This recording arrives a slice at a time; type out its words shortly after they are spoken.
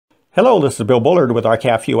Hello, this is Bill Bullard with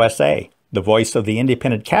RCAF USA, the voice of the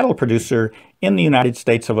independent cattle producer in the United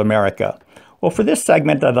States of America. Well, for this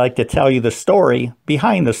segment, I'd like to tell you the story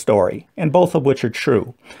behind the story, and both of which are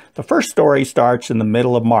true. The first story starts in the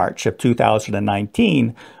middle of March of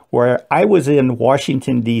 2019, where I was in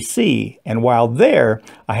Washington, D.C., and while there,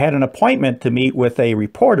 I had an appointment to meet with a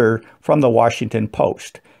reporter from the Washington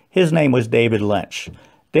Post. His name was David Lynch.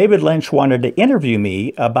 David Lynch wanted to interview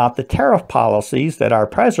me about the tariff policies that our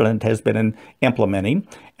president has been implementing,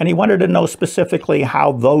 and he wanted to know specifically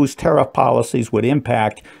how those tariff policies would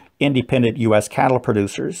impact independent U.S. cattle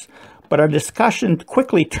producers. But our discussion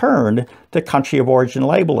quickly turned to country of origin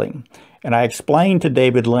labeling, and I explained to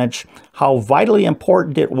David Lynch how vitally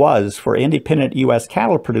important it was for independent U.S.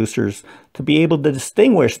 cattle producers to be able to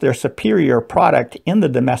distinguish their superior product in the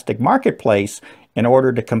domestic marketplace in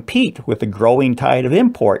order to compete with the growing tide of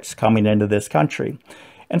imports coming into this country.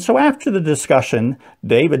 And so after the discussion,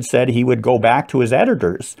 David said he would go back to his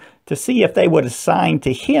editors to see if they would assign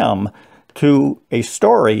to him a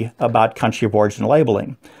story about country of origin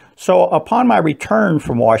labeling. So upon my return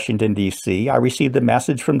from Washington, D.C., I received a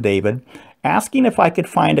message from David asking if I could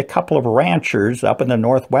find a couple of ranchers up in the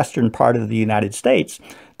northwestern part of the United States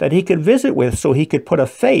that he could visit with so he could put a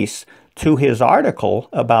face to his article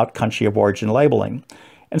about country of origin labeling.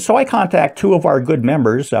 And so I contact two of our good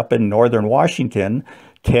members up in northern Washington,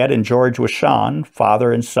 Ted and George Wishon,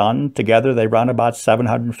 father and son. Together they run about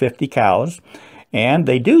 750 cows. And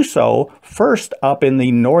they do so first up in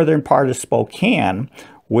the northern part of Spokane,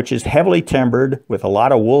 which is heavily timbered with a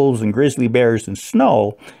lot of wolves and grizzly bears and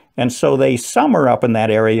snow. And so they summer up in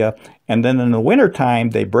that area, and then in the wintertime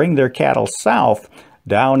they bring their cattle south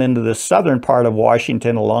down into the southern part of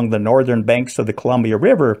Washington along the northern banks of the Columbia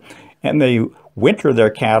River, and they winter their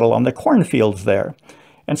cattle on the cornfields there.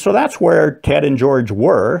 And so that's where Ted and George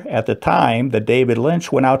were at the time that David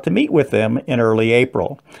Lynch went out to meet with them in early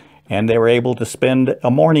April. And they were able to spend a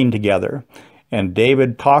morning together. And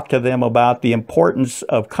David talked to them about the importance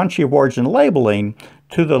of country of origin labeling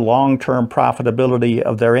to the long-term profitability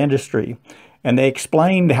of their industry. And they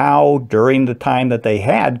explained how during the time that they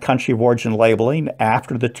had country of origin labeling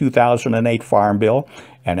after the 2008 Farm Bill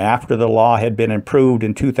and after the law had been improved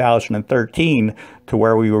in 2013 to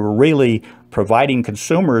where we were really providing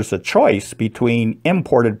consumers a choice between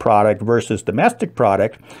imported product versus domestic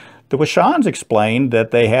product, the Wishons explained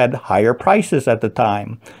that they had higher prices at the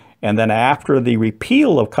time. And then after the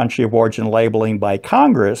repeal of country of origin labeling by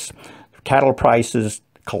Congress, cattle prices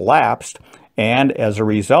collapsed. And as a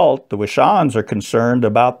result, the Wishons are concerned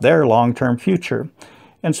about their long-term future.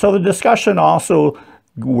 And so the discussion also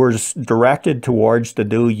was directed towards the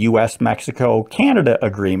new U.S.-Mexico-Canada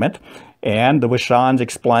agreement. And the Wishons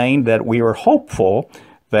explained that we were hopeful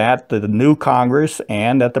that the new Congress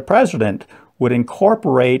and that the president would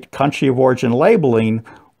incorporate country of origin labeling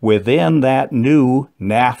within that new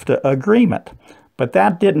NAFTA agreement. But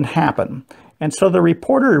that didn't happen. And so the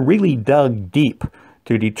reporter really dug deep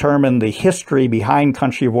to determine the history behind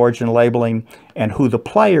country of origin labeling and who the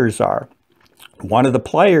players are. One of the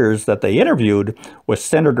players that they interviewed was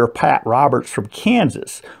Senator Pat Roberts from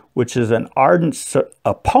Kansas, which is an ardent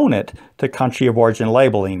opponent to country of origin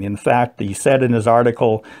labeling. In fact, he said in his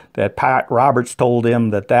article that Pat Roberts told him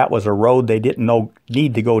that that was a road they didn't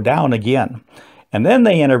need to go down again. And then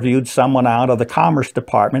they interviewed someone out of the Commerce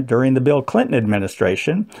Department during the Bill Clinton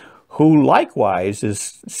administration who likewise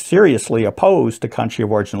is seriously opposed to country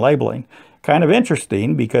of origin labeling. Kind of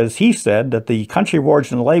interesting because he said that the country of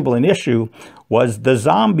origin labeling issue was the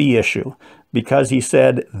zombie issue because he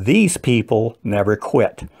said these people never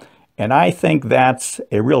quit. And I think that's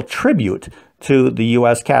a real tribute to the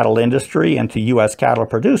U.S. cattle industry and to U.S. cattle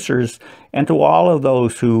producers and to all of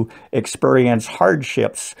those who experience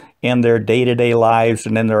hardships in their day-to-day lives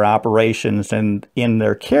and in their operations and in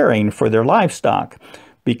their caring for their livestock,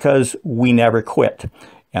 because we never quit.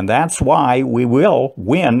 And that's why we will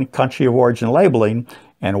win country of origin labeling,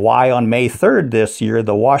 and why on May 3rd this year,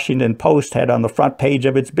 the Washington Post had on the front page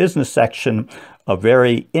of its business section a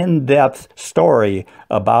very in-depth story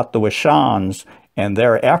about the Wishons and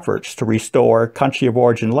their efforts to restore country of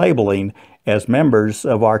origin labeling as members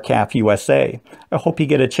of RCAF USA. I hope you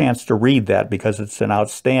get a chance to read that because it's an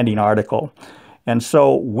outstanding article. And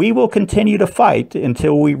so we will continue to fight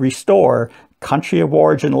until we restore country of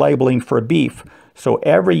origin labeling for beef, so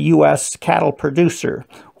every U.S. cattle producer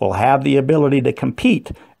will have the ability to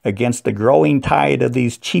compete against the growing tide of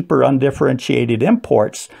these cheaper, undifferentiated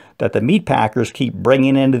imports that the meat packers keep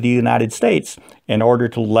bringing into the United States in order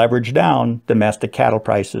to leverage down domestic cattle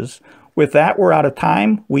prices. With that, we're out of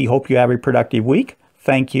time. We hope you have a productive week.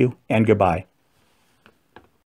 Thank you and goodbye.